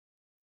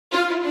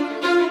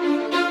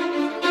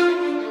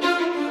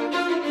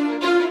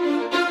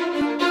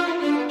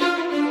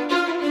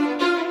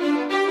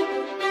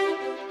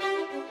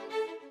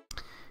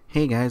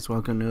Hey guys,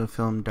 welcome to A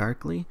Film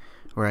Darkly,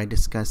 where I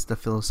discuss the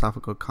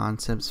philosophical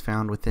concepts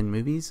found within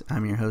movies.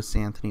 I'm your host,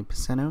 Anthony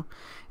Paceno,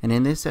 and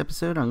in this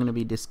episode, I'm going to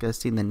be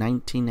discussing the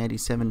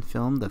 1997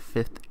 film, The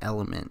Fifth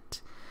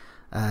Element.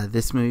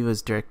 This movie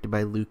was directed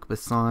by Luc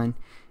Besson,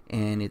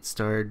 and it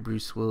starred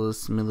Bruce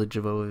Willis, Mila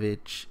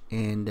Jovovich,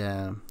 and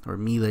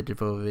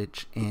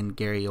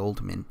Gary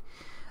Oldman.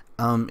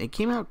 It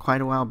came out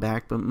quite a while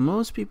back, but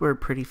most people are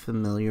pretty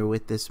familiar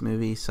with this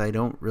movie, so I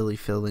don't really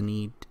feel the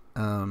need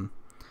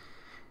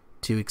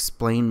to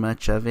explain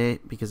much of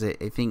it, because I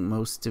think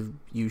most of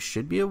you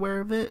should be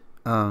aware of it.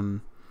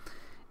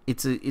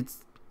 It's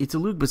a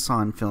Luc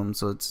Besson film,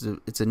 so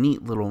it's a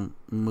neat little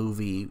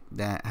movie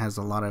that has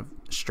a lot of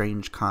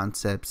strange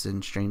concepts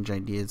and strange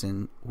ideas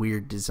and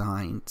weird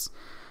designs,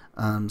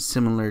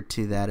 similar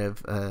to that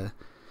of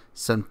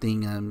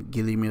something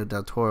Guillermo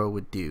del Toro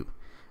would do.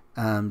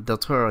 Del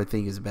Toro, I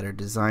think, is a better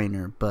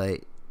designer, but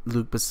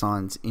Luc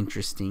Besson's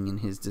interesting in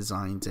his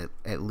designs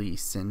at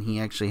least, and he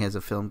actually has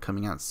a film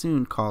coming out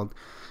soon called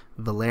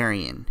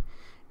Valerian,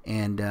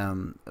 and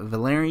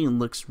Valerian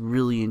looks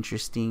really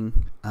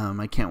interesting.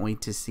 I can't wait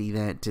to see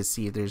that, to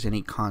see if there's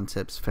any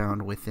concepts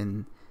found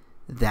within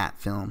that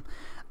film.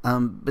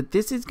 But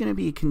this is going to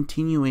be a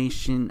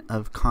continuation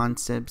of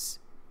concepts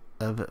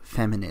of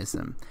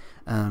feminism.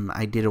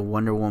 I did a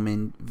Wonder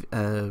Woman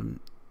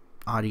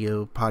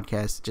audio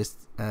podcast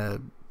just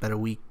about a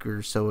week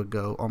or so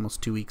ago,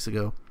 almost 2 weeks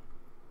ago,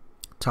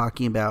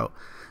 talking about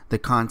the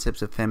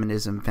concepts of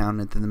feminism found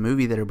within the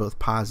movie that are both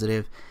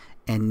positive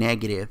and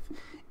negative.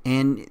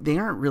 And they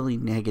aren't really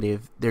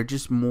negative, they're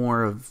just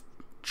more of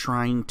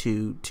trying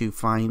to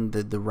find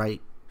the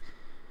right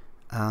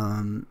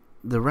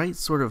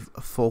sort of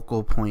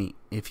focal point,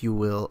 if you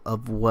will,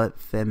 of what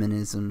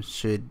feminism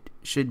should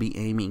be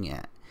aiming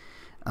at.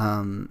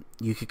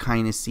 You could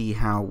kind of see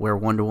how where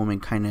Wonder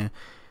Woman kind of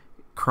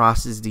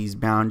crosses these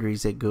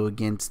boundaries that go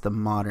against the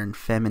modern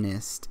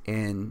feminist,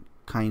 and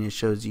kind of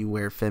shows you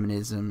where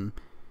feminism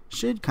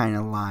should kind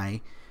of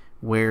lie,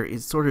 where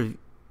it sort of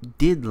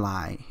did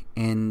lie,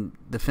 and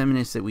the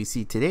feminists that we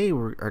see today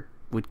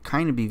would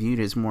kind of be viewed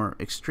as more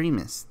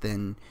extremists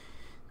than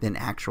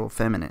actual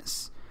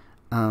feminists.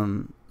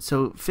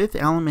 So Fifth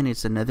Element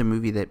is another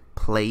movie that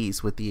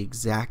plays with the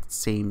exact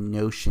same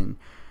notion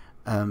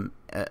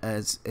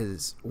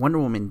as Wonder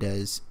Woman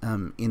does,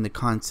 in the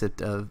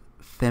concept of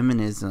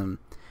feminism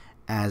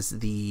as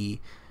the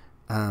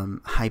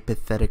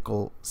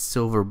hypothetical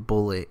silver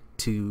bullet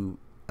to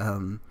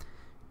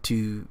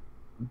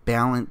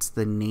balance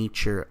the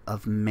nature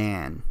of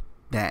man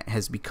that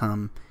has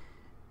become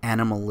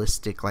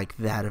animalistic, like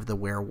that of the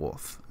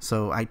werewolf.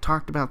 So I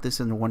talked about this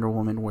in the Wonder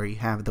Woman, where you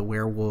have the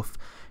werewolf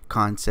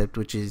concept,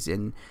 which is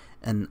an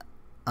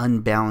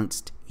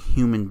unbalanced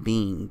human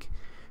being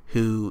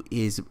who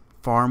is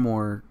far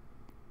more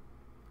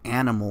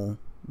animal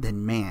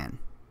than man.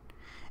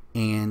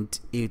 And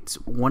it's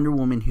Wonder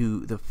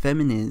Woman, the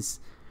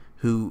feminist,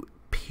 who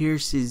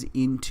pierces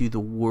into the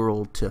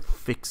world to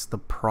fix the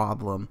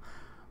problem,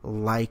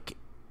 like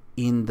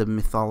in the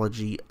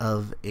mythology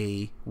of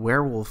a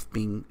werewolf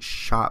being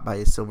shot by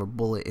a silver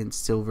bullet, and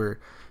silver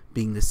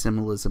being the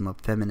symbolism of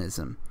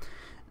feminism.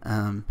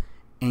 And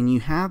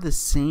you have the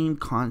same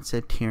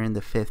concept here in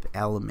The Fifth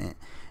Element.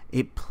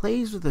 It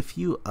plays with a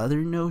few other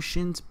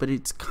notions, but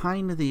it's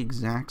kind of the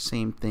exact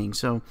same thing.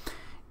 So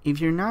if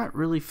you're not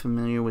really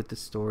familiar with the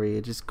story,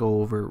 I'll just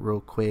go over it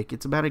real quick.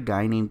 It's about a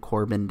guy named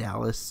Corbin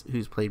Dallas,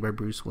 who's played by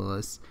Bruce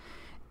Willis,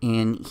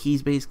 and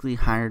he's basically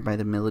hired by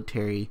the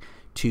military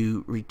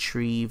to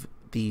retrieve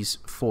these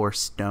 4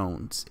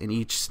 stones, and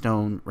each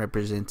stone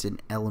represents an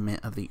element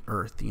of the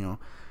earth,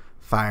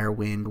 fire,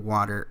 wind,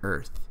 water,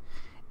 earth.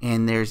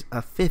 And there's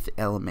a 5th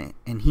element,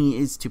 and he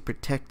is to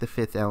protect the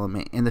 5th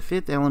element. And the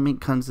 5th element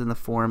comes in the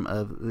form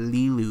of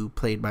Lilu,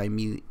 played by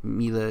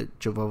Mila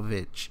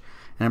Jovovich.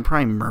 And I'm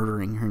probably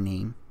murdering her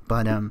name,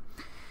 but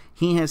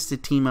he has to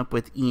team up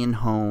with Ian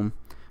Holm,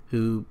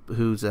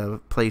 who's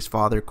plays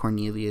Father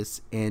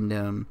Cornelius,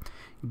 and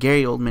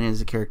Gary Oldman is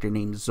a character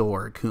named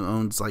Zorg, who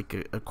owns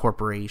like a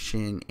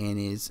corporation and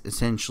is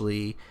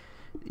essentially,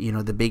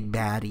 the big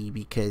baddie,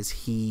 because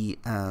he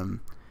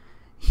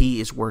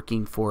is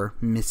working for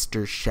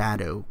Mr.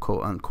 Shadow,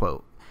 quote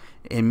unquote.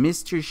 And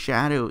Mr.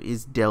 Shadow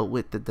is dealt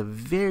with at the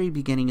very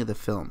beginning of the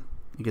film,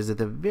 because at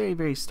the very,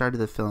 very start of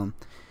the film,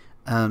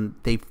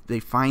 they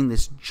find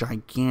this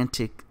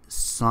gigantic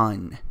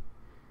sun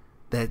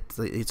that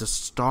it's a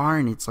star,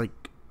 and it's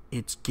like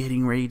it's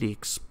getting ready to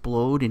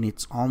explode, and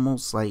it's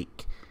almost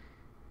like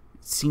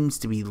it seems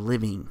to be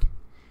living,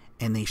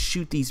 and they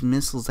shoot these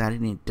missiles at it,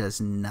 and it does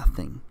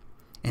nothing,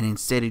 and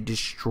instead it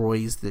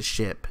destroys the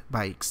ship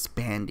by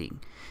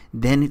expanding.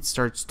 Then it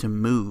starts to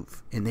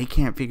move, and they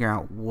can't figure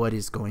out what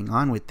is going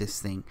on with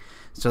this thing.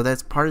 So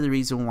that's part of the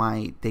reason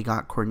why they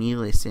got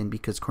Cornelius in,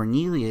 because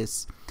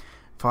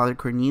Father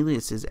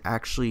Cornelius is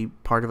actually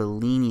part of a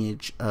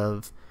lineage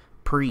of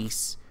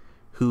priests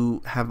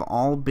who have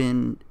all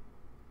been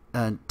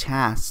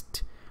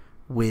tasked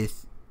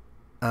with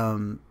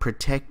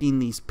protecting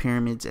these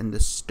pyramids and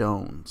the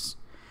stones,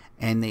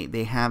 and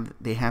they have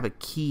a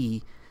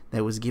key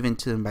that was given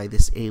to them by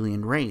this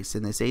alien race.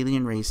 And this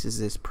alien race is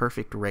this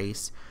perfect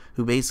race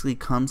who basically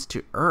comes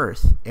to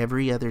Earth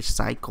every other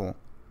cycle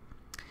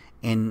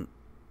and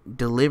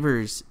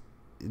delivers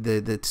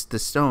the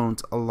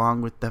stones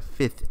along with the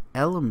fifth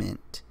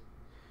element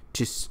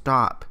to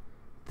stop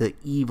the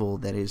evil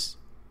that is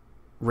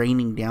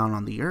raining down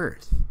on the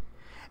earth.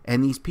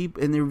 And these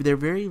people, and they're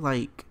very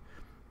like,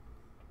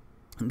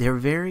 they're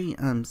very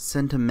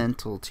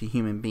sentimental to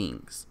human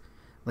beings.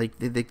 Like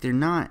they're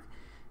not,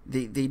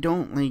 they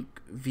don't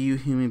like view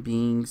human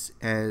beings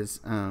as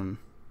how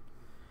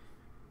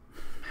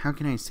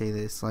can I say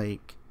this,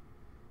 like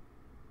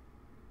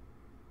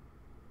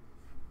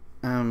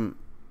I'm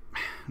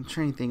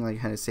trying to think like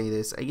how to say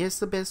this. I guess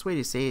the best way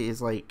to say it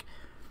is like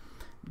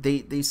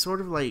they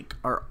sort of like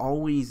are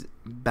always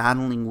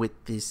battling with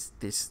this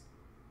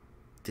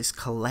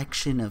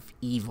collection of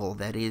evil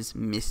that is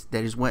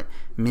what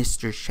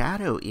Mr.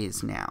 Shadow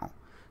is now.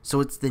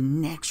 So it's the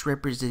next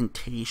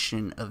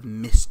representation of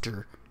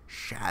Mr.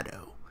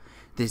 Shadow,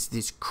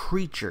 this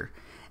creature.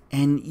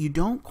 And you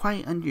don't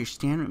quite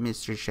understand what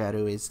Mr.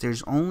 Shadow is.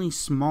 There's only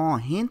small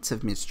hints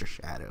of Mr.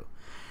 Shadow.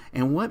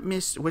 And what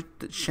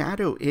the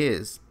Shadow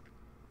is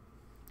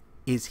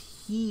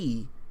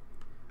he,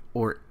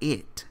 or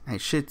it, I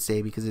should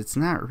say, because it's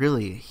not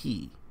really a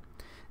he.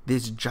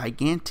 This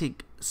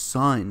gigantic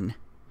sun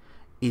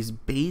is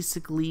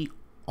basically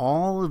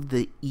all of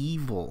the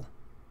evil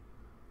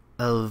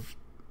of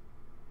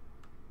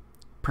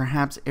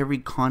perhaps every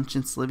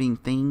conscious living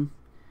thing,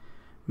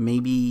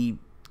 maybe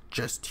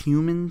just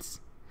humans.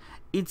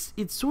 It's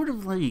sort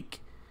of like,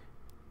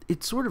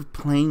 it's sort of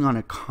playing on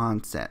a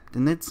concept,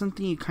 and that's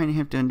something you kind of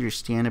have to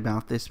understand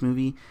about this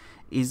movie,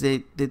 is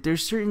that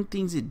there's certain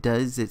things it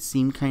does that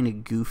seem kind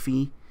of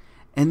goofy,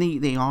 and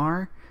they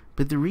are,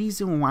 but the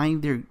reason why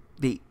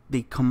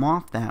they come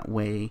off that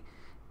way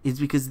is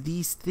because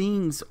these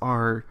things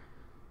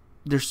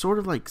they're sort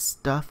of like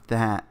stuff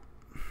that,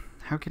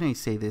 how can I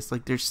say this,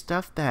 like there's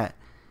stuff that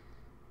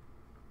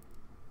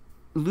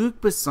Luc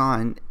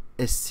Besson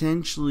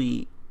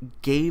essentially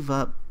gave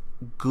up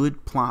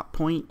good plot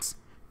points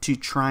to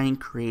try and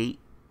create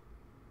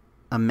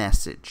a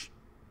message.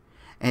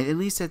 And at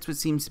least that's what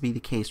seems to be the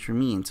case for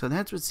me. And so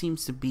that's what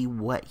seems to be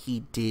what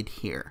he did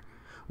here,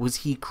 was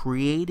he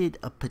created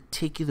a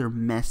particular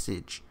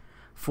message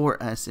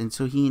for us. And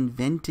so he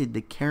invented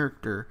the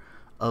character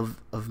of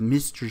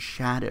Mr.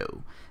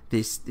 Shadow,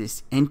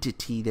 this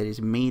entity that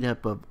is made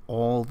up of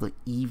all the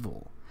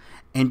evil.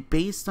 And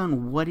based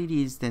on what it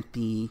is that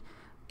the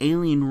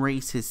alien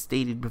race has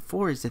stated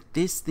before, is that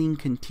this thing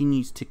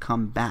continues to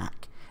come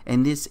back.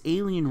 And this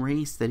alien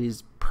race that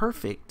is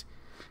perfect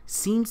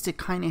seems to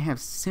kind of have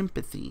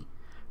sympathy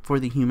for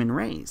the human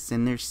race,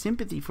 and their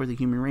sympathy for the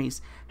human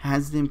race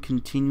has them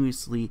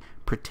continuously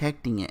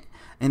protecting it.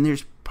 And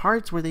there's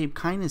parts where they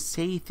kind of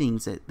say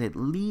things that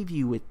leave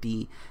you with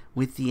the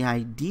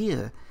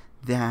idea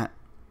that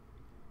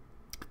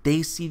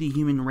they see the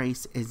human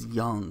race as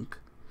young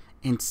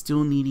and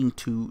still needing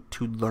to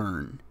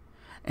learn,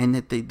 and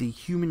that the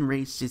human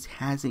race just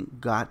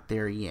hasn't got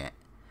there yet.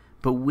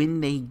 But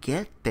when they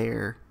get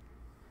there,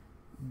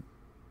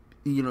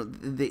 you know,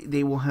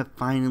 they will have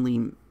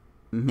finally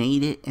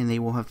made it, and they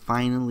will have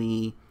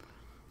finally,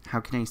 how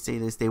can I say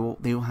this, they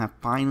will have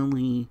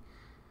finally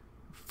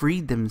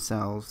freed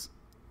themselves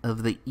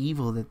of the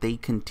evil that they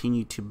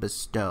continue to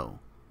bestow.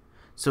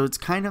 So it's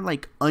kind of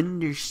like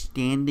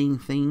understanding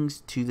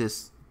things to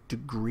this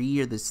degree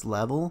or this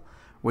level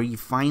where you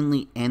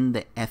finally end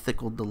the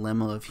ethical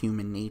dilemma of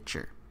human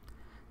nature.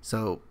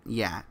 So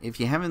yeah, if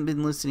you haven't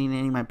been listening to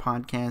any of my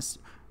podcasts,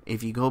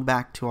 if you go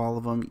back to all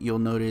of them, you'll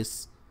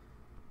notice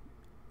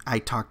I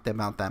talked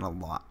about that a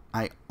lot.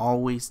 I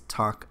always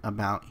talk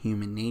about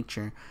human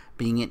nature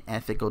being an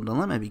ethical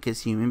dilemma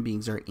because human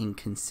beings are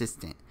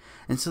inconsistent.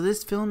 And so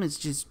this film is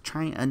just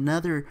trying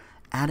another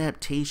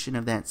adaptation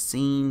of that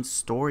same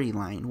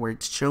storyline, where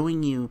it's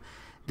showing you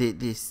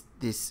this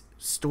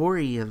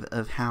story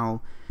of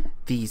how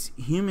these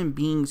human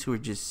beings who are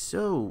just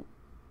so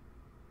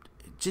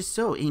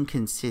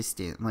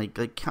inconsistent, like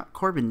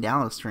Corbin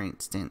Dallas, for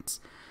instance.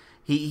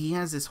 He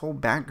has this whole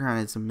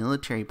background as a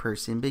military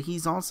person, but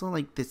he's also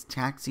like this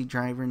taxi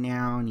driver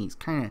now, and he's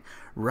kind of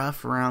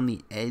rough around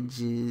the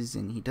edges,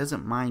 and he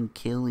doesn't mind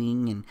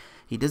killing, and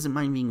he doesn't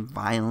mind being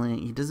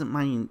violent. He doesn't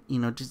mind, you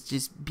know,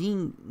 just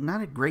being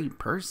not a great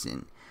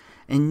person,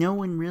 and no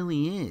one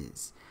really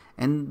is.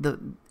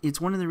 And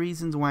it's one of the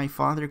reasons why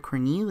Father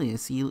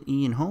Cornelius,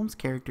 Ian Holmes'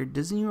 character,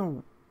 doesn't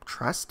even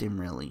trust him,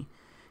 really.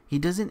 He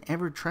doesn't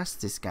ever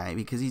trust this guy,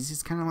 because he's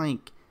just kind of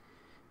like,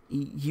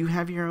 you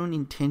have your own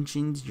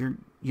intentions, you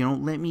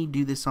don't let me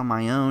do this on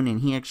my own. And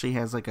he actually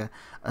has like a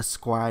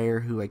squire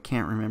who I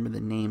can't remember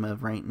the name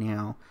of right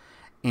now,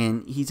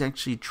 and he's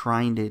actually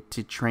trying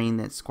to train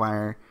that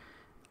squire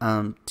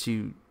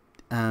to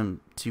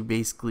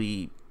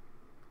basically,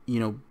 you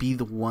know, be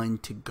the one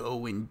to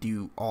go and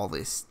do all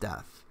this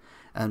stuff,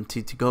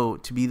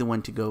 to be the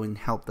one to go and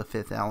help the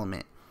fifth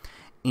element.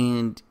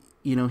 And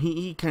you know,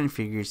 he kind of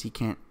figures he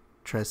can't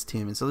trust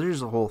him. And so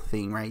there's a whole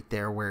thing right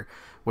there where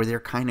they're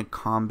kind of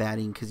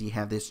combating, because you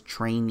have this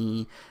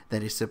trainee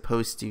that is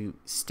supposed to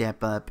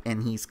step up,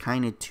 and he's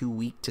kind of too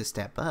weak to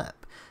step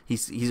up.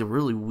 He's a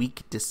really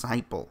weak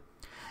disciple.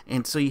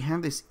 And so you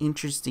have this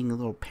interesting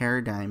little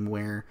paradigm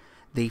where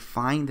they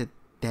find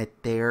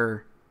that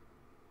their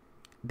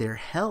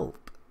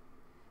help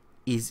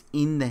is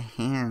in the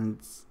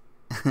hands,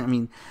 I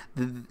mean,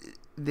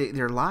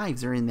 their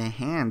lives are in the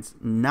hands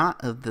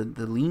not of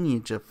the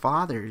lineage of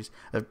fathers,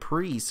 of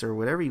priests, or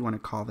whatever you want to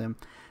call them,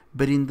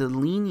 but in the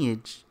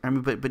lineage, I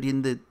mean, but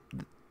in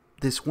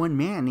this one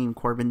man named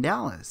Corbin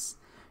Dallas,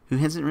 who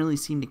hasn't really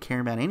seemed to care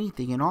about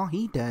anything, and all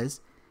he does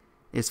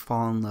is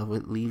fall in love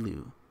with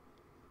Lilu.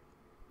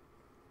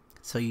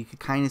 So you can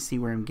kind of see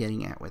where I'm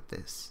getting at with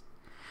this.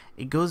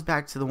 It goes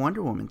back to the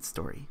Wonder Woman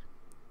story.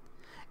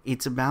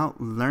 It's about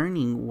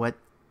learning what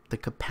the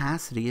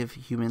capacity of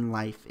human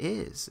life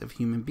is, of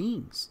human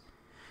beings.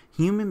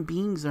 Human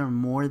beings are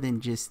more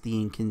than just the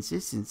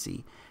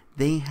inconsistency.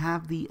 They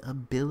have the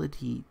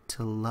ability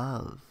to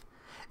love.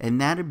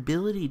 And that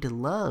ability to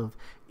love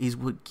is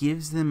what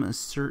gives them a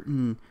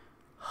certain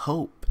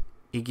hope.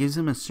 It gives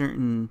them a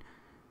certain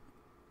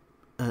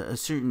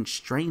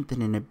strength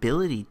and an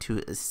ability to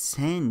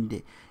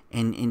ascend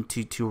and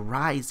to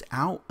rise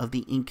out of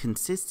the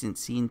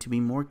inconsistency and to be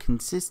more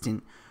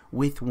consistent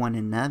with one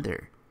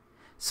another.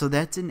 So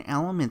that's an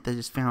element that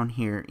is found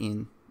here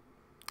in,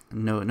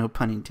 no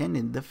pun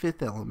intended, the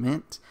fifth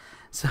element.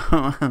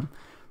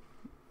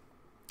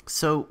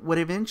 So what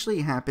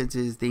eventually happens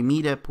is they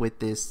meet up with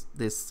this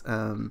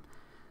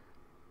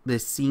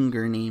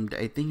singer named,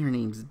 I think her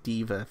name's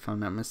Diva, if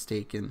I'm not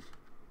mistaken.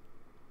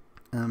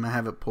 I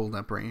have it pulled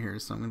up right here,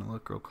 so I'm going to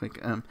look real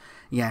quick.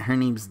 Yeah, her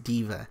name's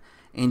Diva.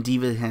 And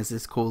Diva has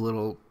this cool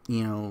little,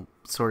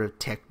 sort of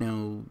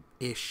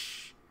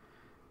techno-ish,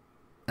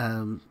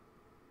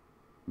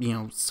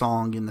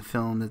 song in the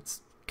film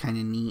that's kind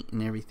of neat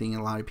and everything.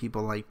 A lot of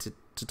people like to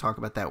talk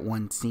about that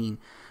one scene.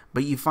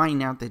 But you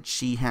find out that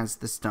she has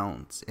the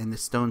stones, and the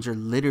stones are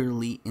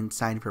literally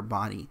inside of her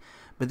body.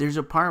 But there's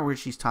a part where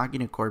she's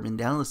talking to Corbin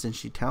Dallas, and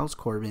she tells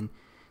Corbin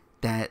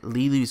that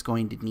Lilu's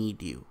going to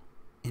need you,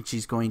 and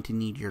she's going to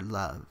need your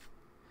love.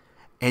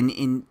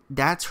 And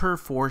that's her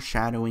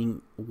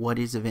foreshadowing what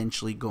is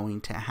eventually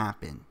going to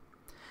happen.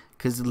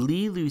 Because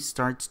Lilu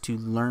starts to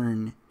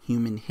learn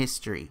human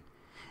history.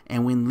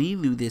 And when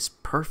Lilu, this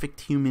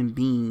perfect human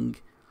being,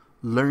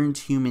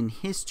 learns human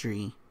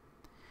history,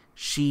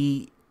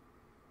 she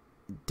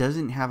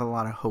doesn't have a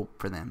lot of hope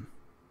for them.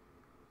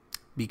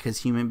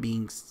 Because human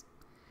beings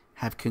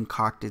have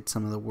concocted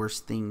some of the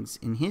worst things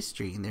in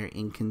history, and they're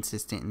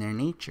inconsistent in their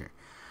nature.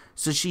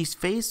 So she's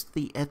faced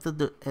the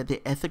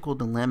ethical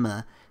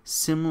dilemma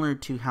similar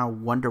to how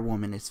Wonder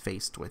Woman is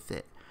faced with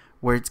it.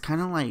 Where it's kind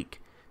of like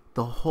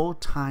the whole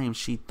time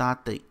she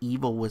thought the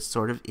evil was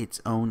sort of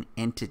its own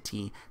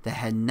entity that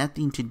had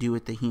nothing to do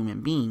with the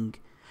human being,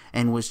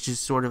 and was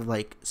just sort of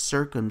like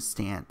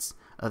circumstance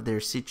of their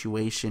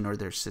situation or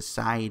their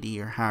society,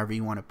 or however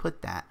you want to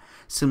put that.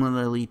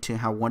 Similarly to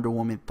how Wonder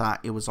Woman thought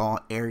it was all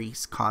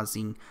Ares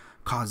causing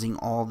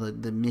all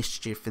the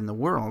mischief in the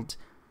world.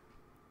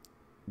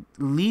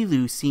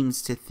 Lilu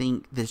seems to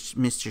think this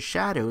Mr.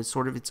 Shadow is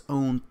sort of its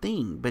own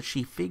thing, but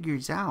she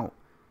figures out,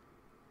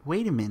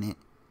 wait a minute,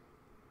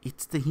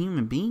 it's the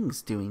human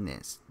beings doing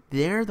this.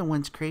 They're the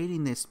ones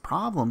creating this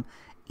problem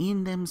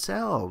in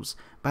themselves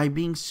by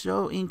being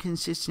so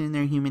inconsistent in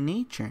their human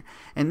nature.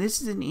 And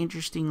this is an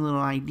interesting little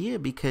idea,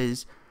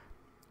 because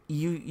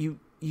you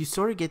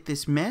sort of get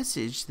this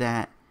message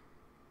that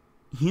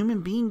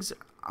human beings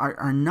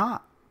are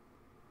not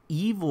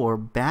evil or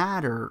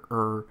bad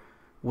or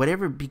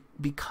whatever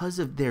because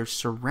of their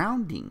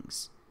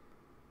surroundings.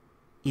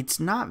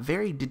 It's not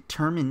very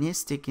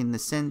deterministic in the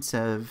sense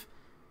of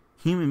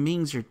human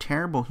beings are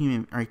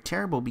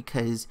terrible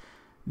because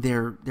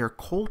their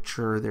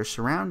culture, their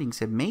surroundings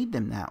have made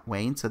them that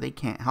way, and so they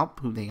can't help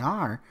who they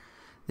are.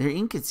 They're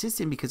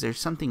inconsistent because there's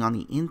something on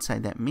the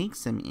inside that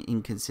makes them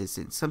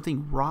inconsistent,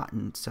 something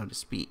rotten, so to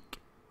speak.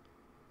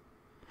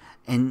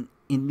 And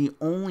in the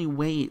only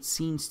way it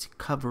seems to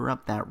cover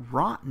up that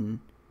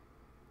rotten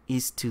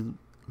is to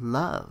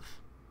love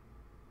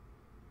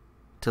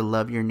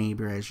your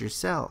neighbor as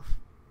yourself,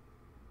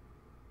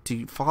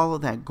 to follow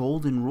that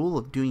golden rule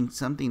of doing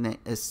something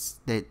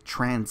that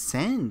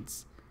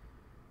transcends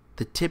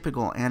the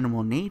typical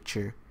animal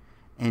nature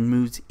and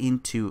moves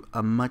into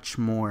a much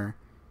more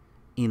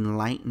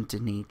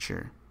enlightened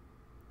nature.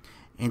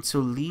 And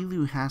so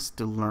Lilu has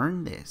to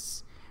learn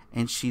this,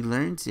 and she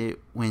learns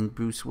it when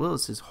Bruce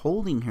Willis is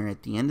holding her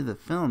at the end of the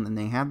film, and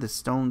they have the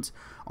stones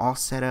all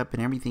set up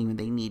and everything, and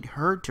they need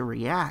her to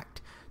react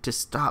to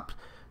stop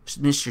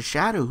Mr.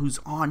 Shadow, who's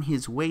on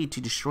his way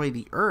to destroy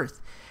the Earth.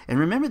 And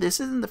remember, this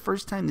isn't the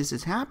first time this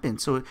has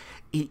happened, so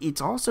it's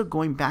also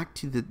going back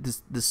to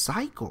the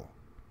cycle.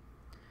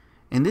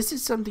 And this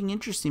is something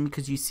interesting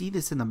because you see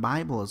this in the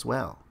Bible as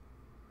well,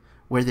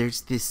 where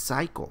there's this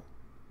cycle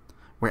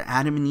where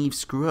Adam and Eve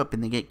screw up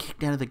and they get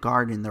kicked out of the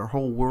garden, their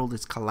whole world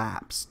is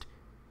collapsed.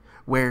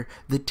 Where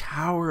the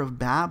Tower of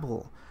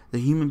Babel, The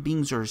human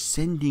beings are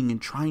ascending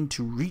and trying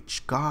to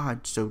reach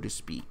God, so to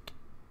speak.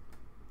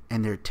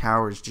 And their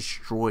tower is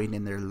destroyed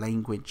and their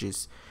language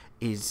is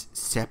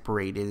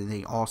separated and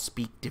they all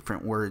speak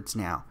different words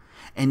now.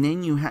 And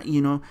then you have,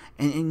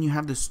 and you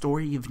have the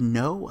story of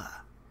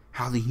Noah,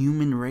 how the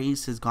human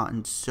race has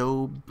gotten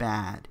so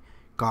bad,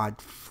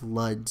 God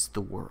floods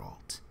the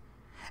world.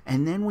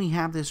 And then we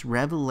have this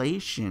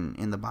revelation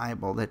in the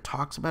Bible that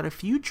talks about a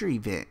future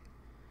event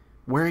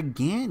where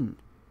again,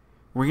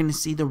 we're going to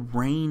see the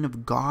reign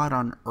of God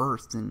on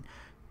earth and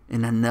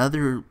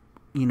another,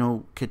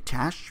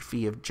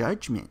 catastrophe of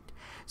judgment.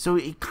 So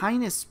it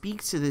kind of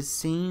speaks to the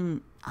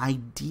same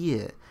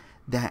idea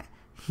that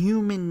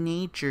human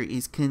nature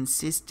is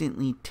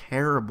consistently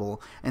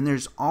terrible, and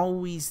there's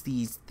always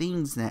these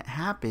things that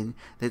happen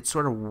that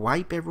sort of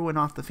wipe everyone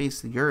off the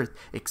face of the earth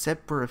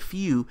except for a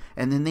few,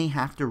 and then they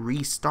have to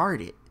restart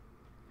it.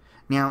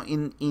 Now,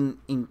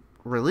 in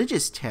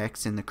religious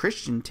texts, in the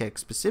Christian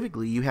text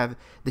specifically, you have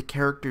the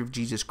character of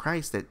Jesus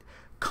Christ that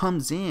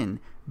comes in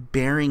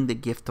bearing the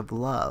gift of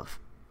love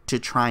to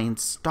try and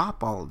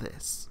stop all of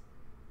this.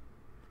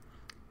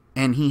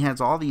 And he has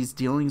all these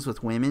dealings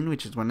with women,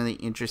 which is one of the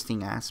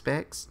interesting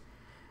aspects,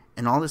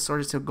 and all this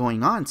sort of stuff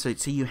going on. So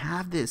you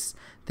have this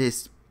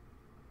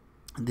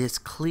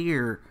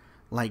clear,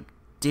 like,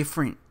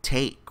 different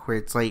take where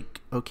it's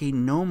like, okay,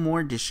 no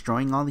more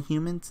destroying all the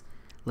humans.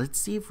 Let's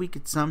see if we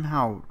could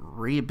somehow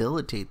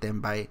rehabilitate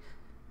them by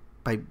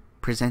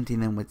presenting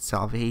them with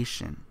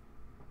salvation.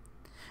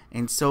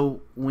 And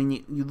so when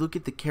you look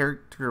at the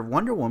character of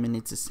Wonder Woman,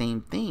 it's the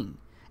same thing.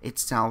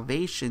 It's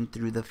salvation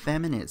through the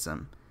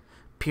feminism,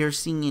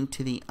 piercing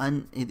into the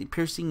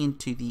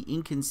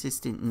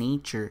inconsistent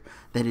nature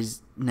that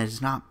is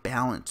not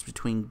balanced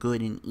between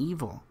good and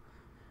evil,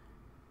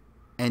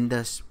 and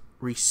thus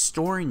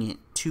restoring it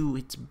to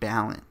its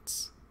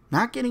balance.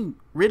 Not getting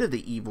rid of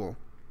the evil,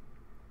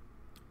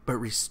 but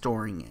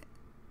restoring it.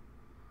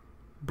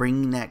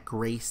 Bringing that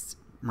grace,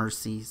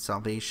 mercy,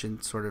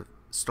 salvation sort of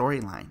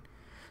storyline.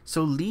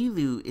 So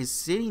Lilu is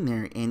sitting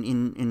there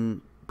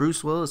in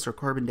Bruce Willis or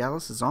Corbin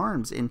Dallas's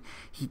arms, and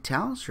he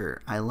tells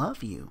her, I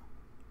love you.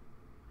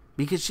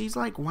 Because she's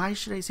like, why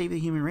should I save the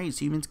human race?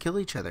 Humans kill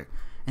each other.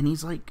 And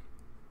he's like,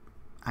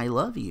 I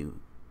love you.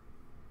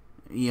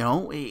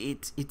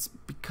 It's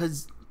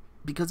because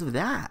of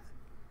that.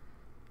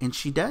 And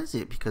she does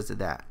it because of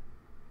that.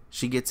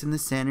 She gets in the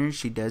center,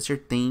 she does her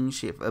thing,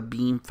 a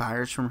beam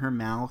fires from her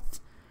mouth,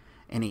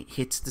 and it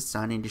hits the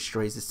sun and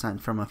destroys the sun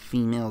from a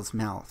female's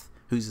mouth,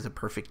 who's the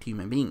perfect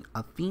human being,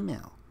 a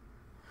female.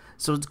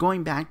 So it's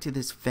going back to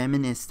this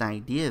feminist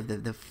idea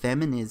that the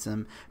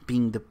feminism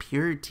being the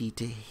purity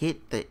to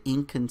hit the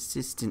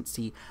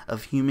inconsistency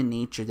of human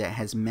nature that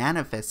has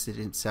manifested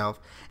itself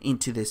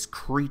into this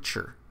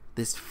creature,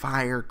 this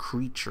fire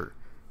creature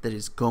that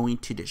is going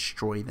to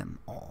destroy them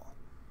all.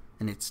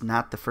 And it's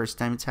not the first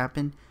time it's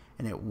happened,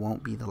 and it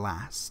won't be the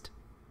last.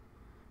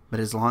 But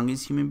as long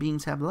as human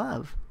beings have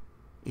love,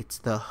 it's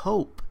the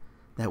hope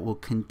that will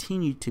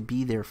continue to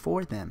be there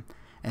for them.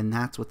 And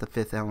that's what the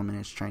fifth element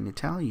is trying to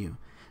tell you.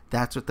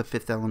 That's what the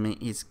fifth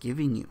element is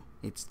giving you.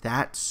 It's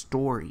that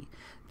story,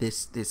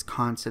 this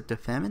concept of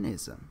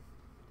feminism.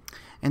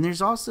 And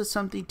there's also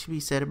something to be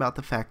said about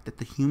the fact that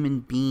the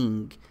human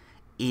being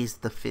is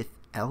the fifth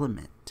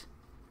element.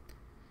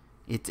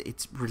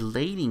 It's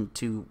relating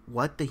to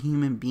what the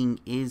human being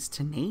is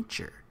to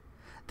nature.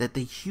 That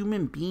the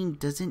human being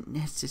isn't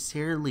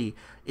necessarily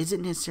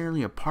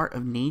a part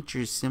of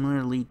nature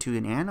similarly to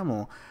an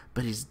animal,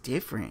 but is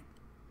different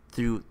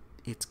through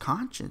its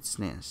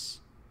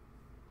consciousness.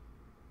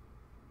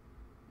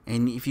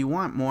 And if you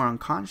want more on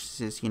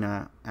consciousness,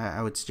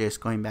 I would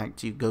suggest going back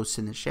to Ghost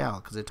in the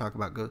Shell, because I talk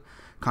about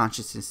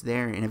consciousness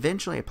there. And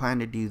eventually I plan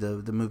to do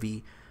the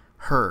movie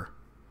Her.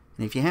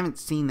 And if you haven't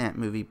seen that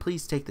movie,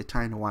 please take the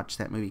time to watch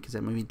that movie, because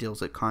that movie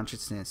deals with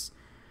consciousness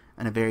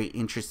on a very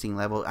interesting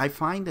level. I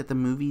find that the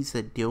movies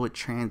that deal with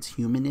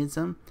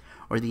transhumanism,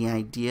 or the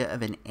idea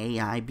of an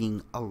AI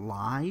being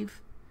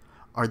alive,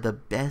 are the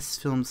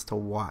best films to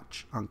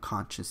watch on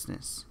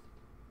consciousness.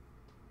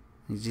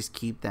 You just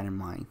keep that in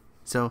mind.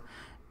 So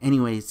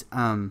anyways,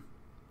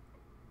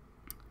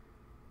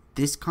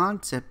 this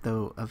concept,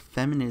 though, of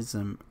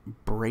feminism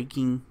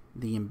breaking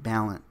the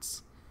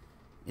imbalance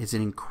is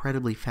an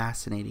incredibly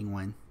fascinating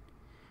one,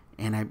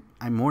 and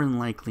I more than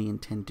likely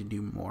intend to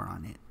do more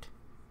on it.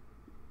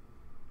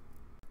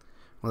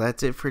 Well,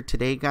 that's it for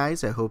today,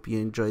 guys. I hope you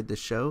enjoyed the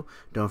show.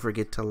 Don't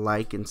forget to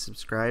like and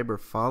subscribe or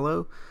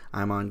follow.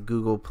 I'm on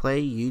Google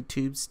Play,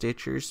 YouTube,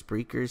 Stitcher,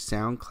 Spreaker,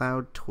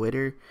 SoundCloud,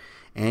 Twitter,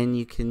 and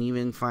you can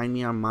even find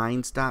me on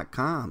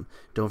Minds.com.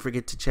 Don't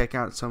forget to check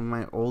out some of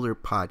my older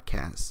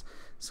podcasts.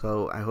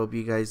 So I hope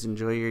you guys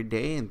enjoy your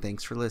day, and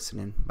thanks for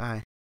listening.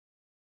 Bye.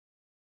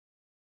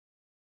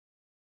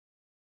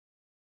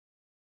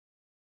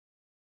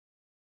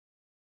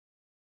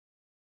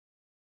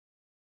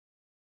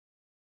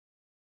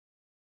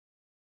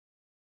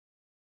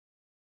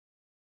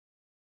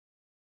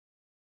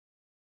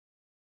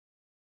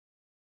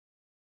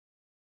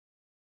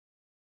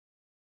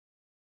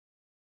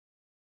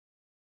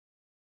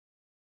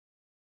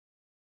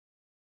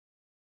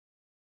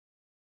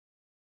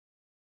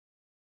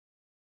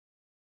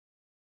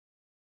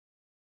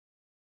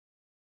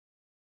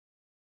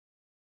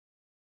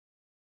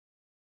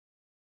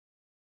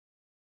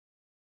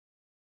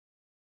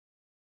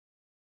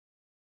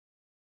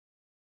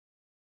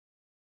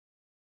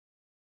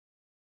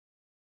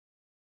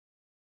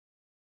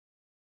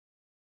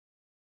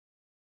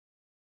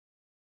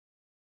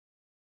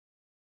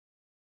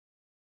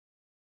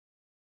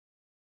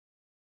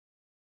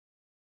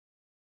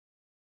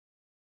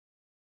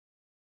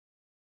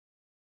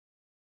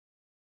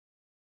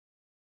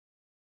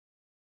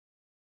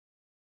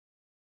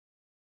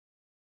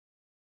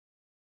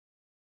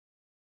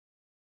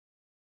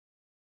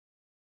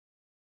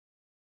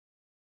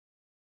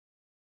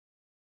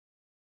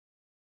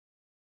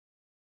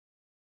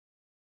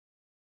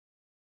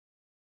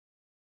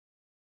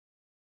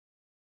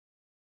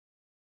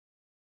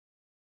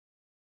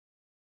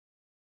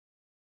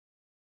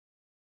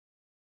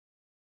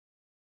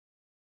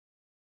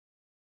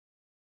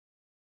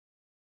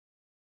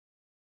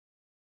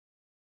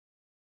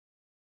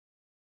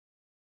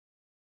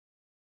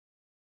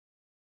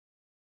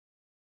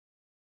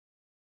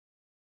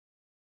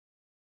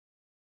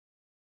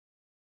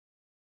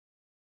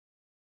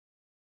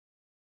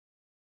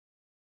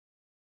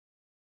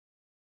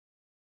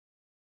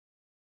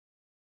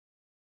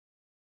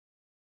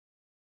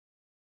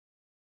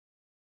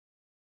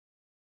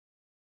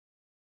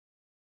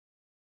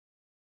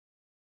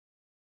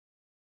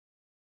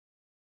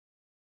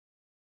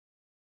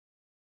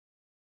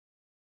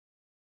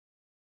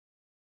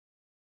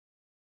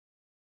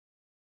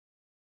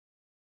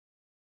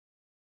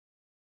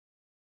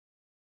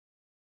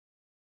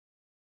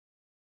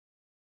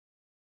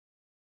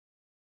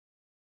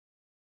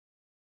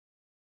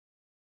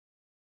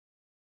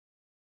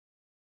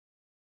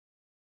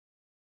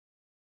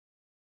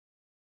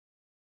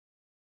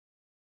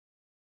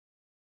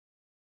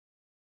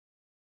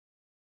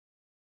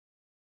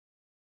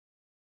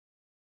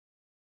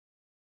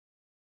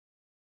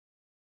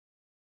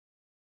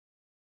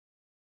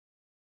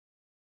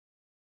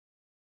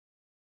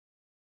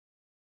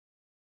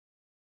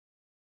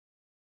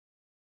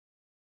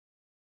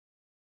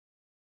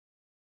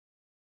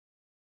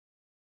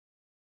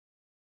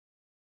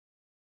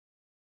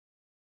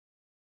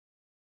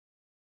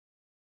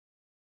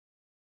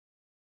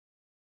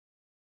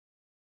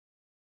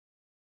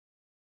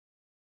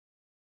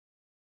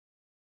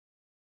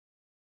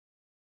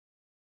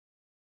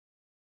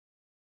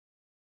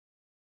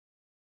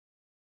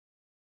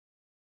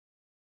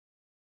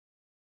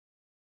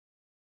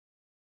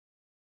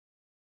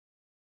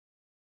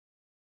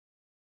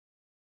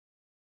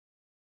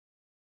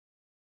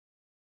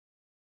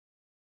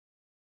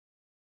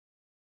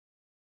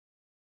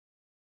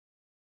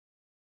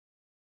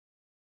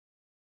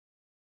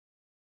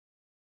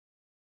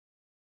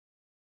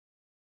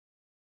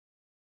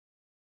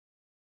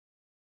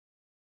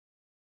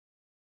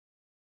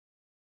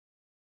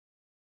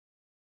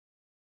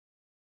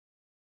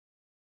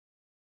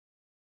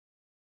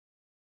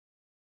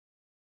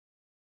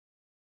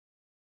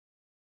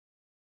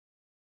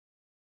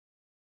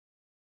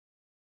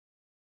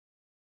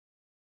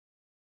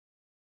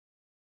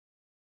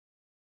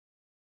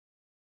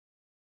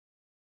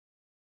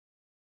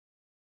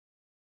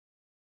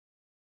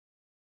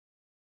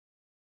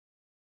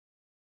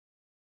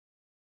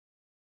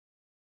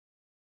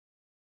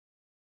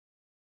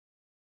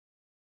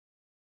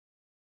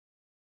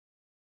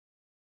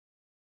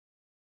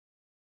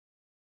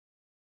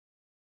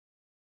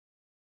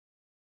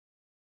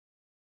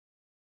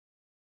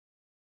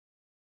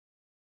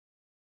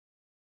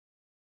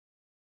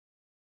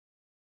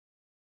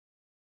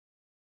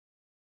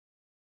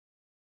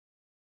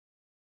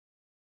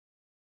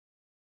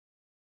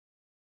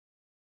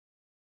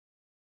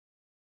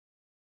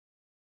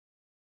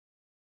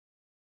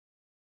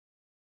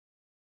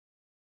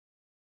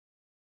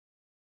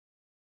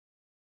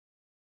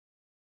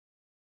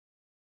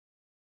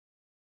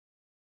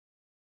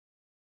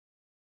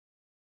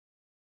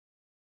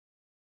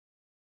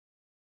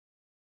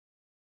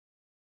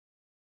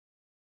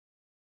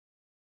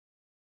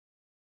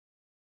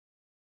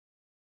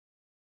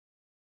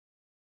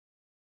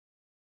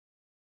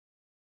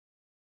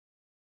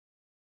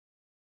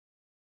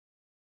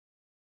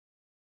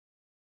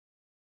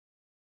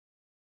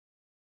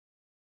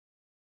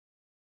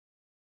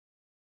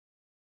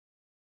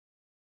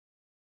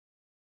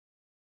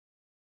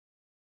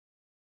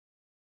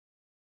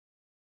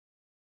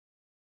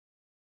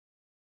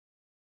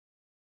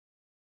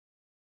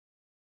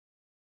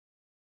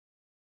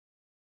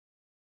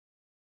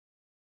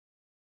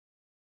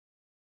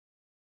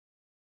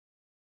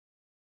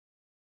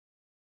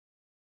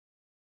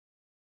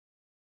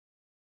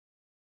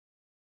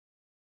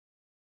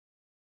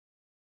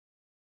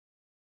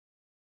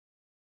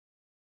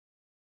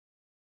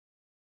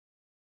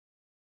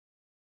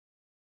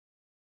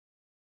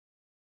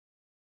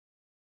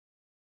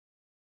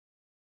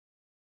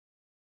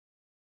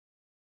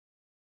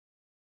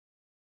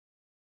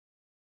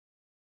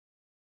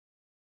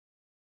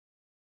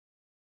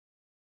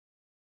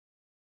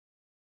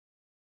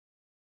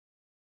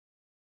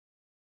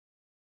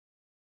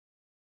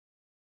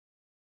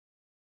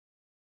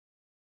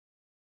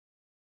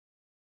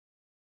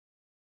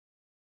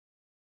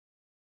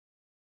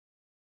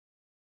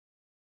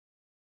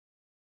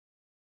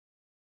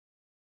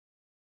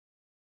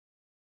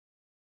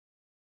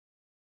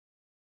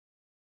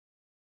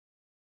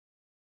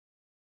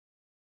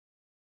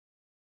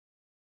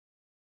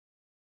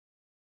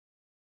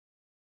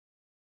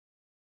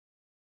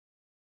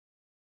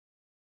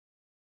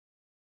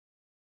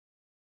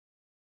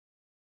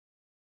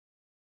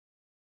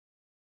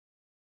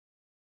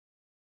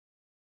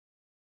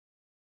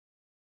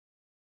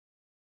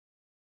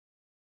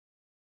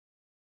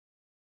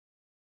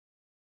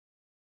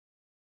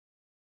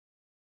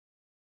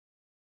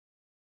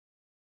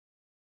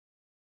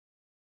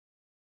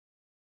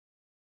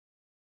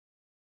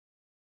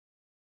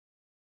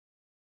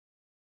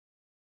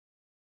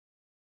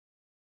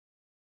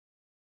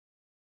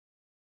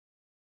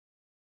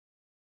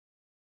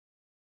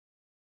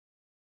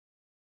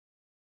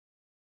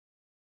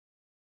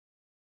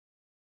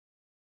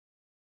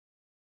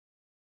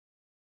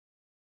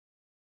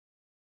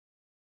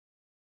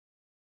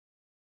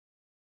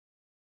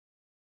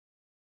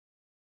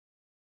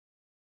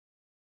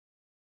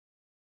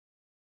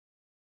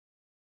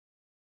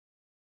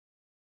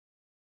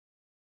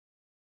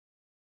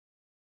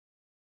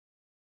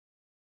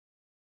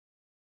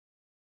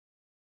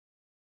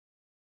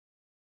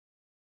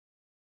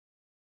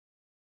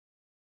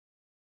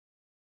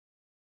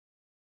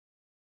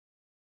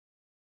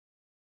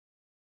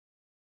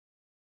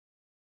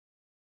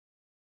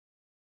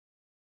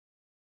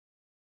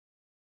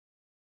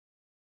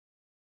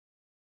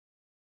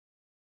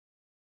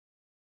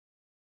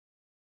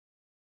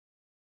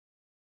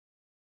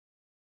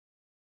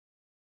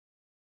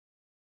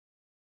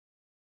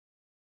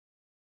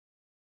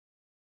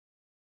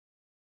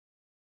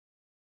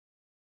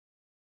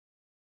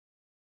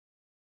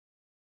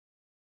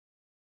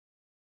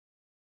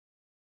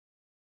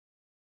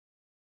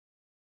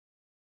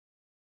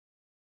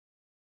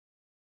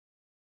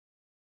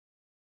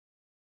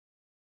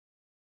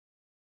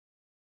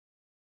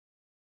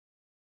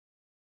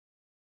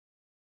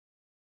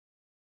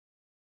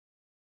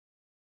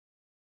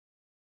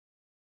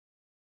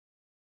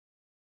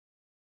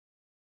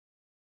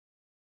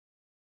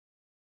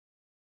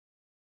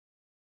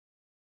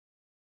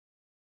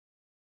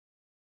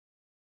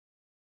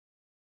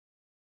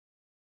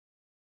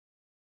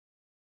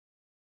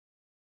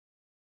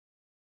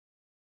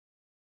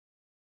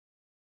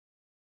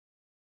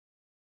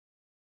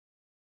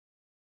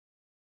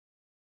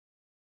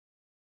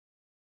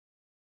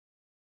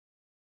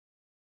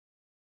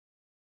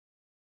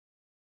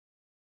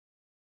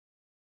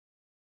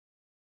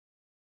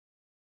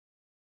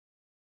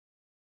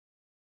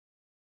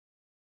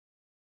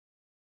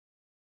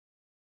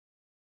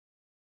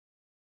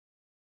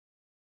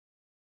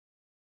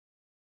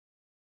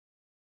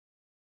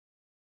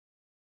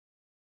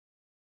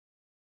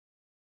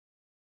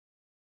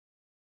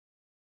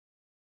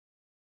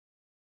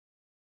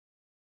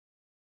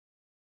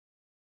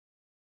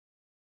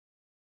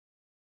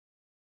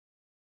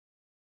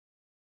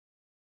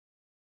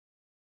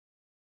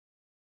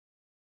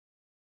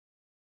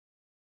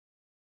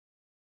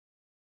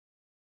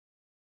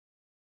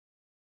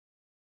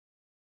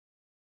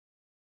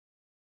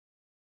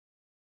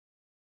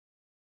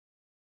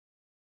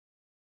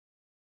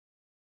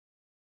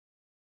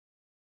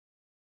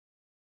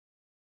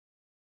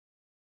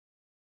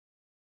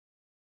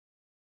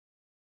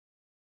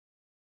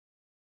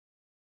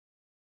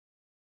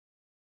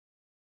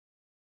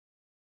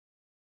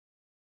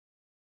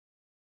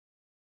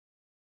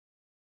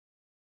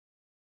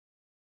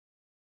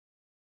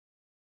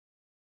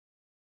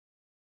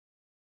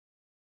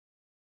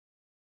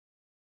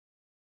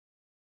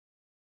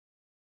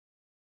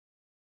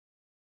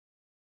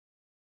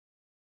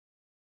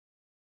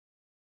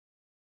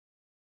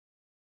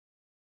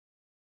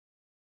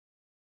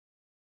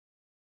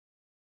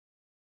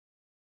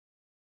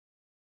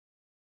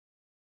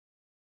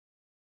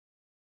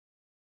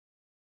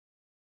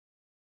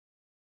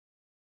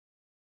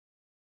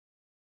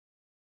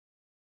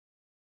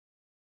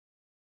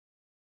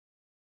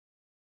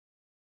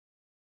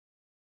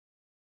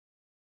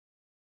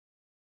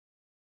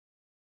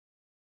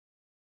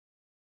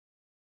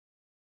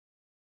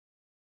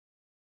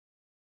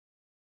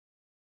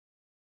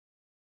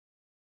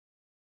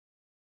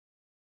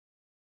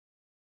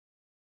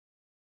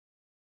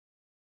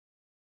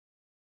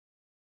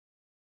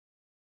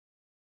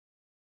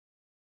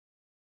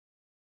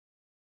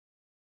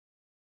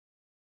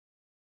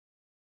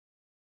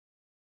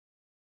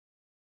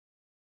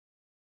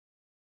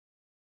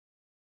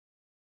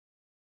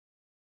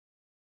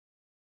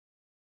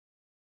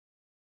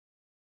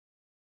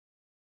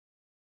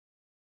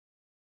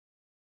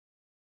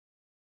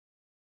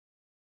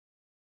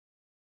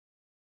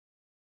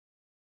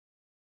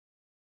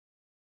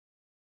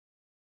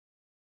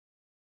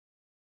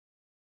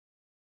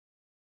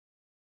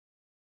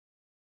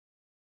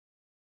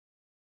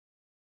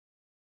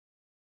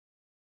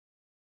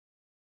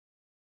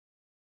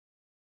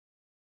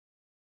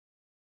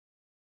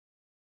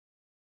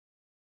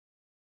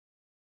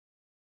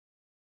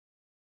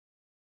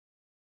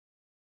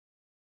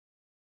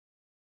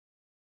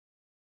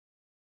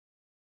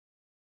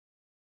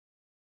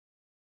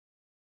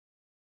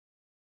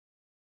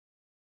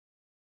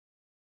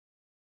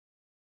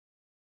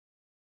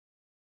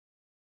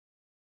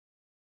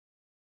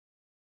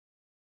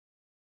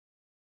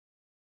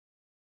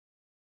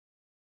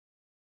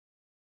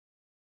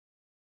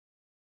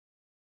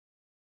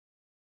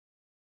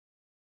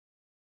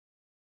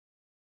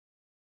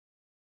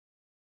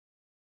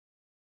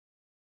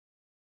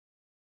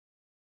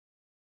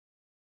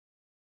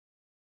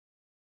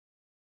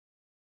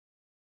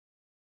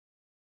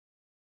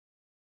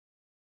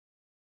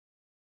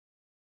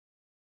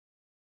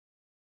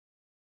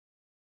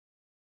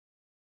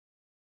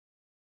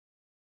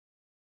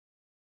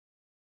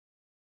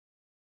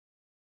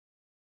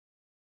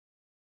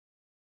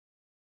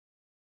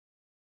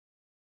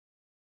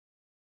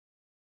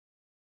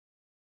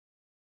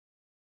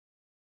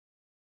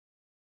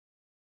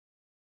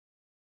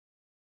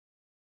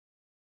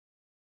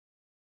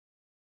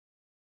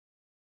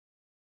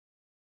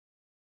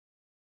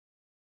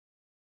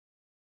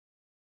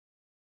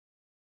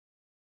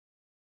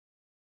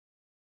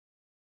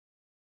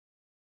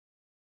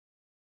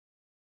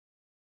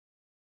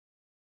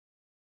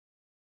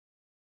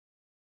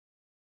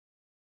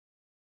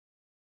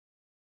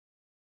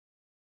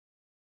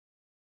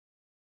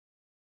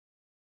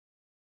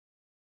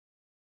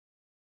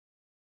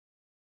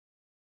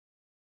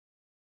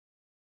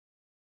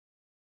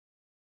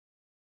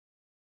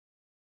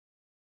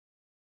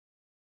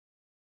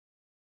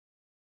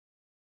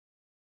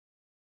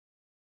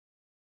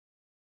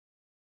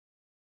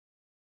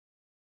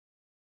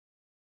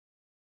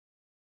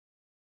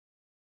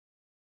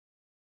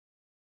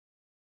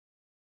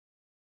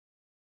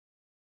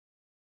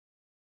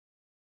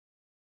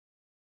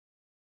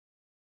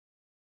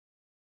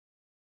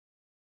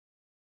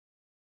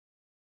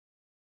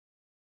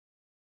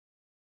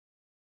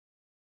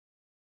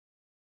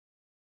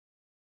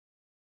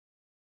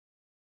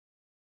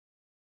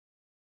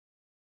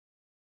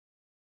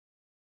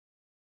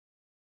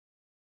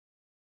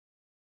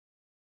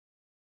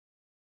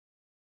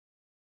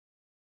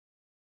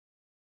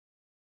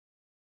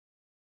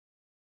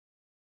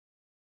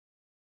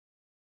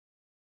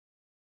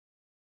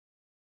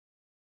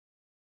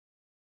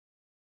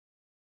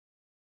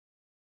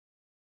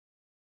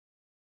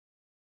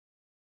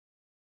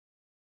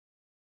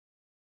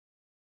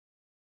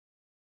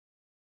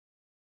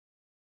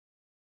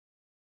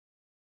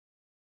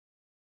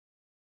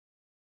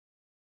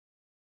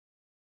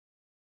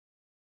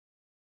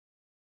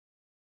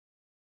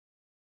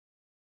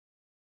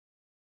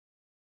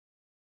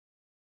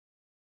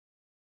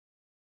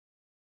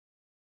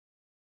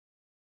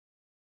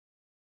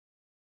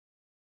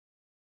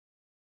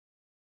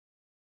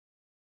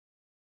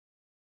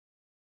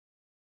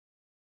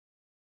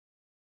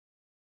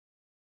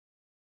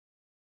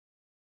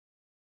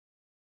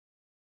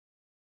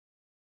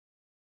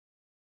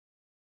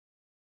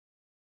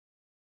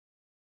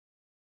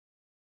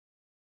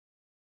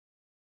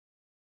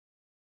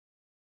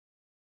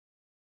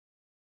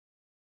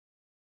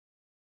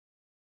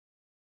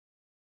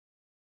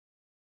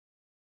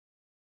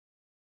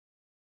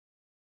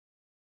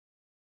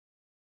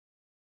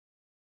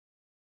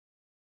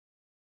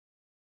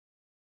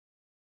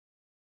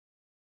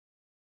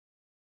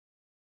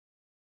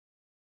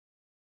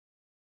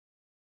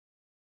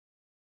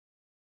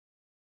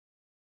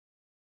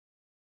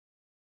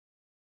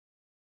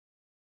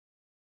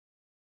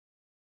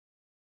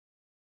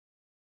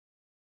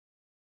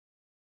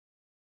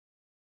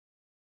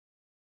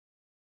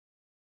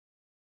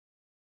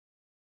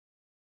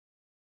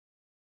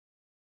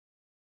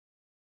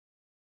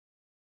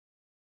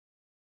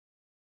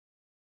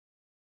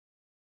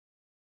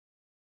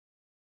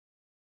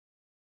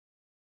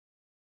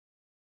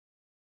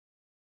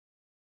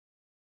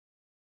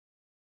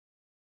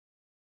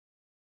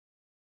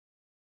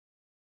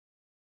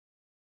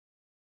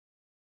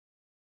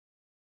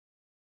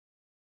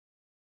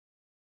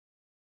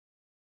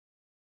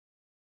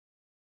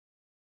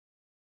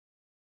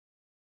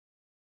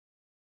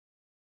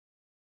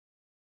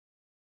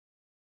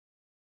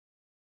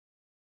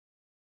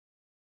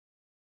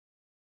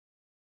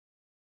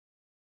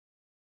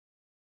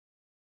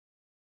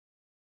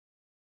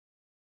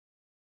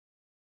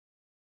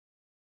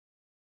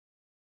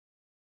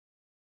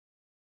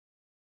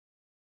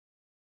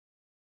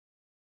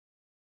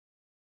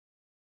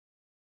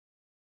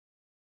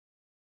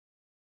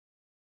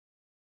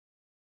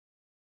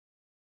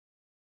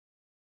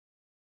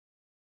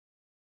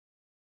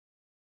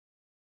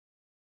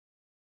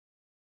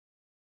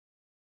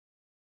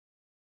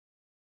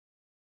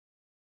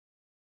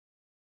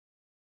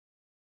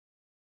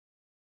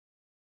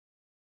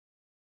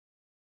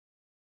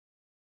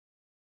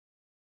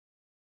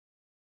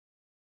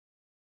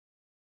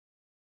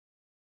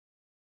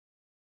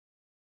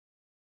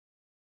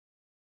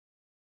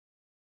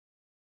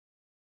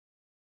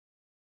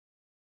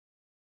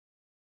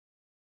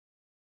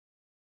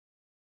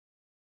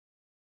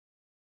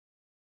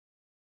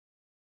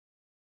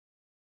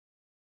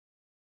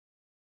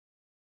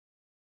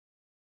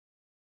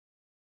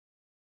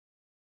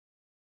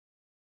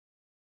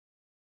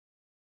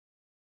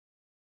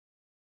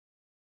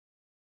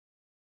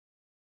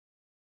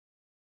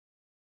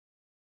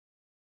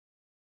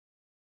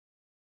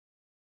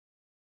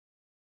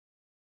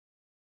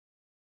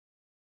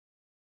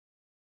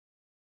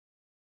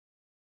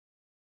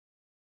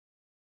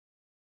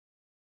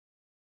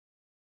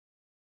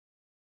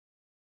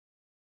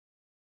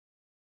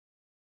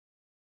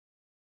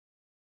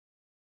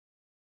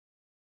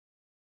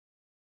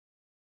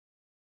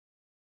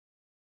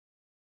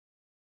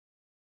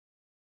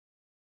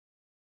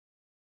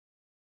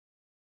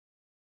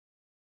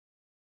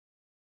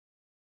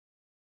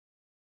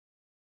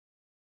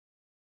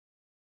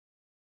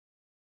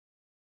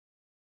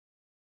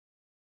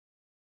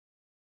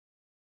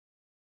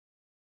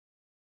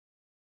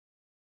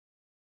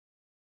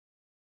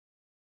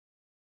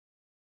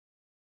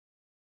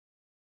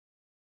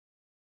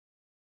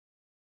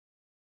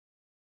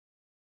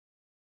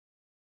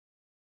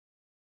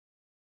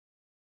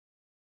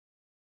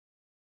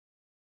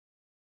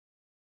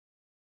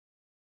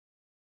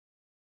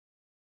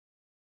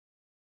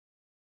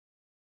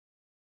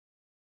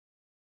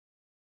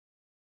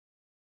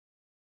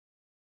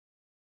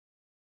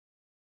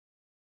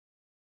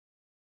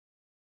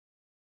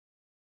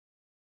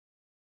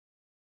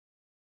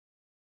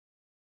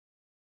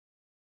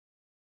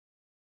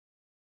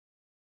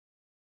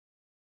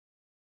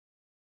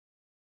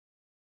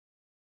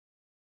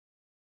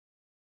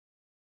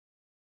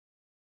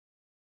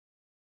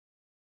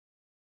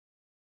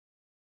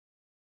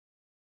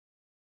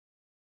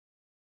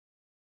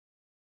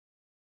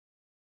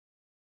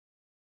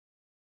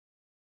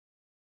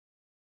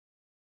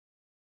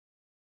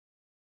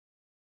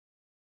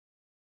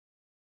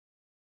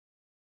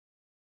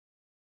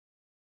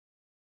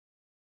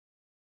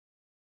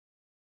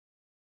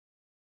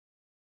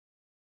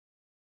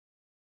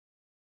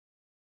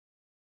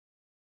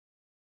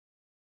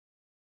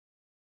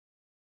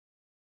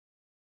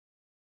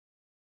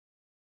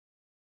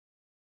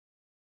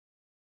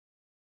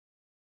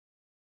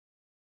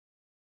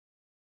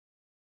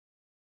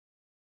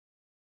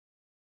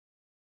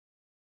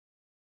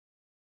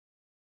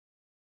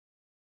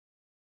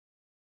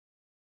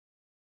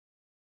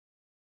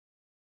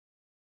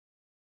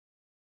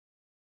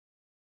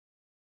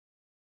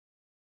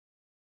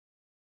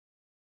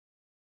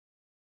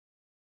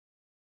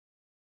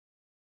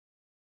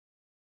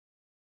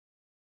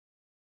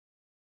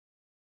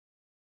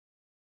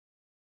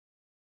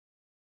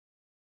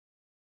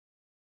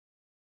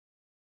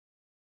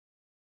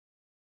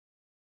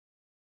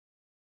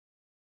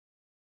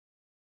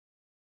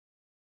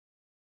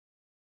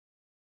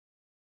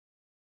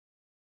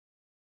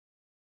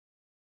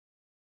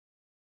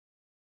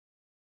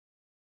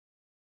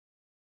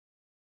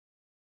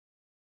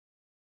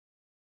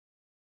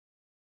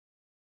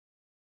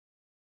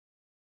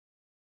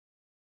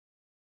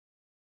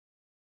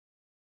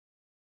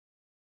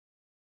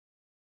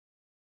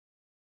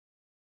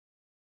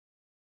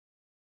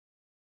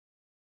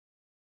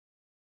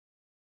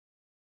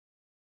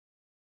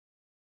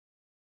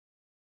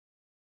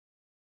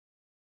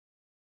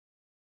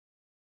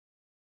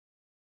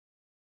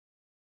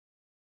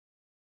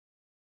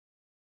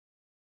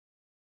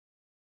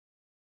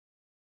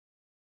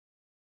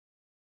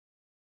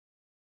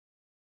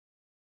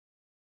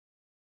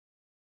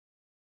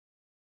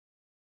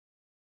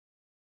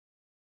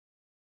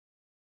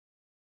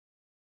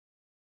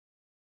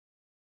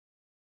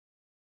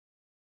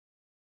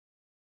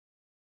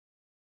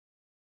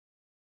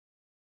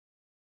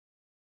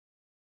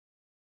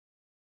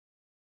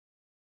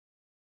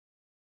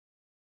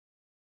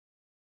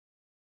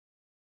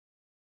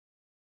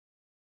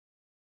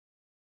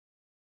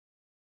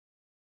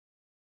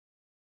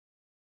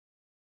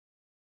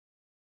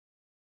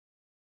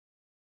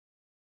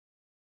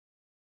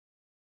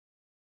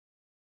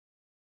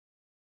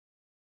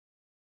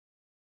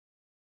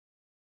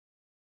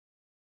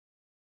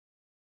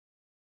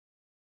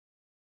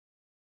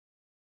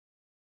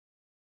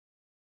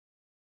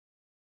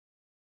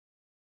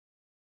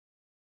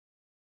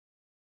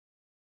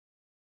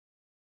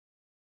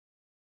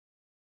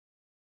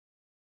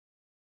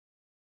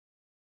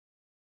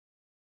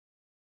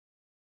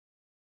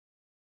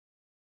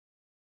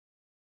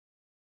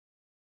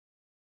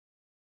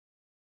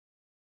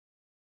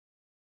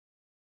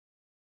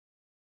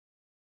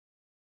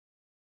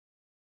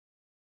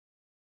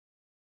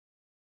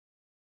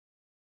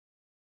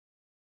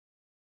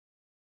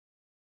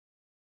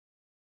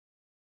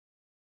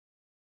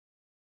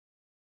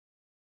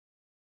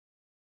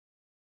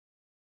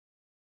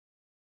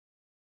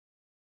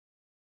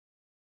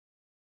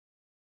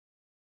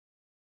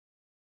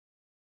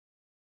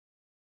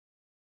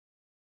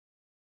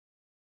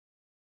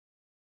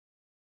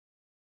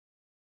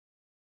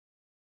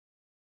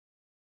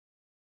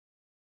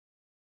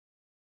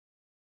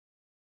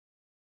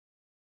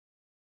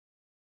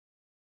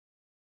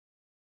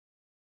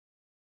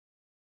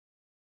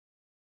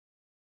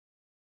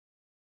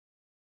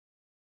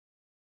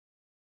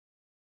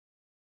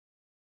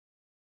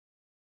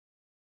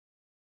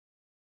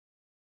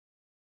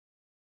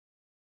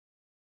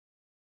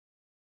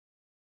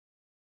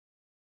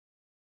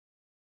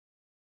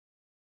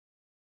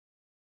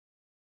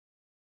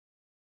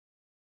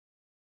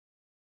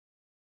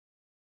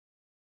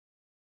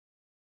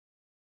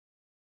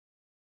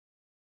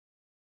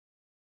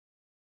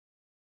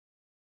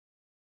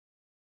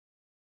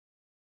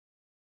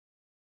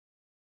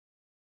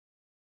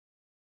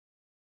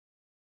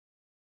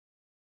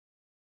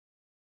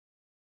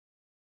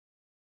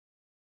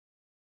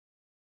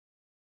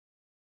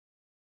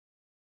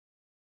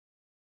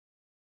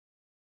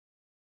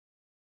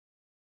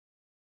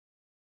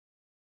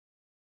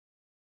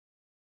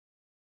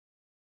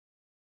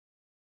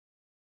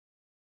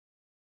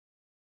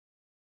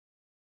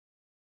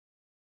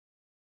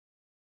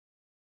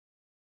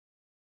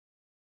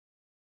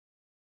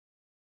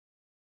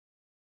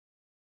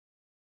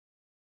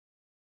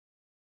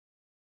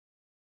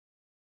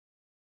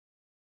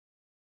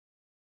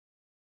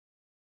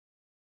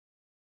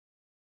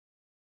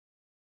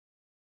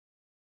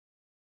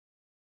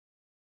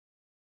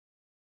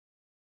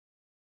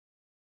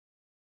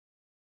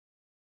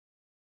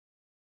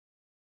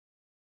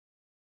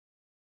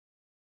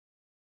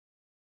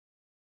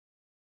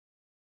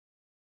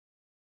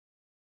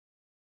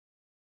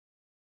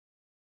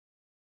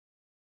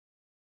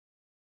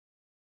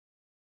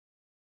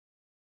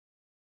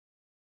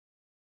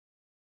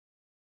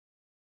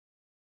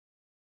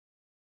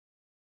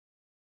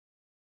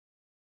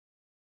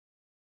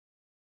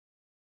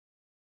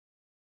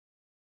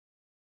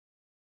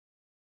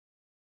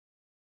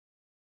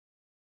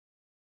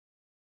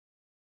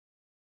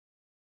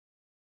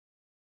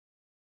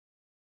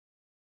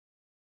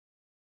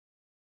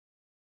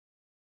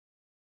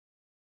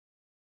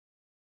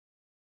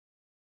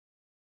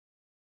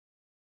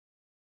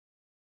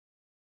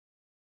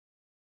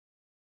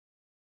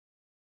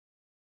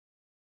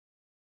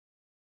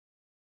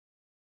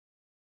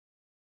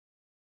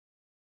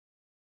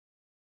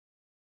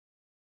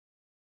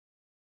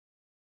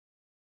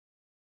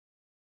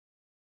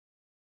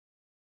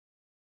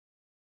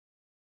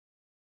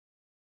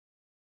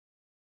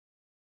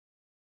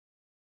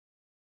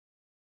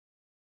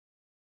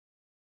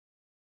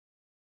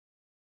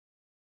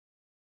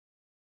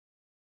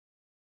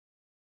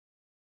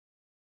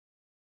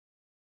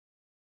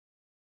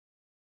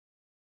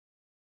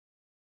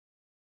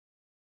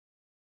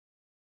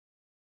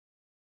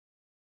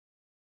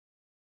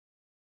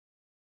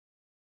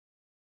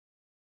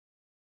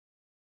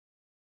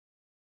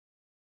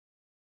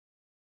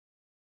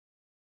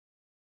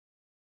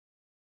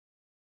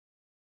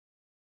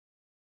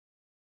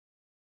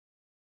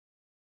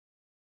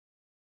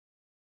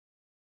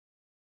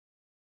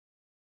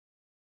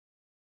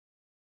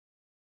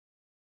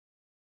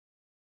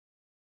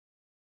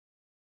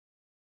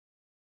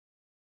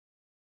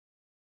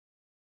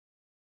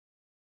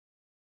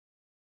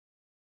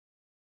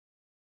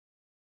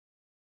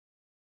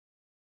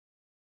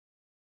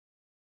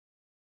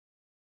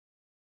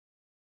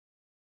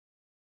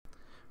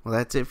 Well,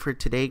 that's it for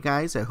today,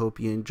 guys. I hope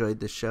you enjoyed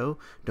the show.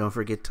 Don't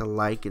forget to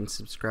like and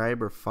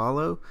subscribe or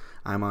follow.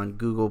 I'm on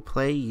Google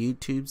Play,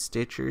 YouTube,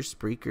 Stitcher,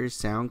 Spreaker,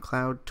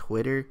 SoundCloud,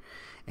 Twitter,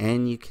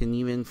 and you can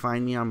even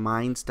find me on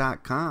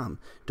Minds.com.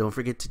 Don't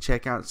forget to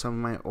check out some of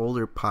my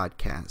older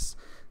podcasts.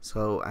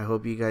 So I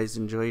hope you guys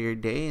enjoy your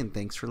day, and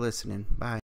thanks for listening. Bye.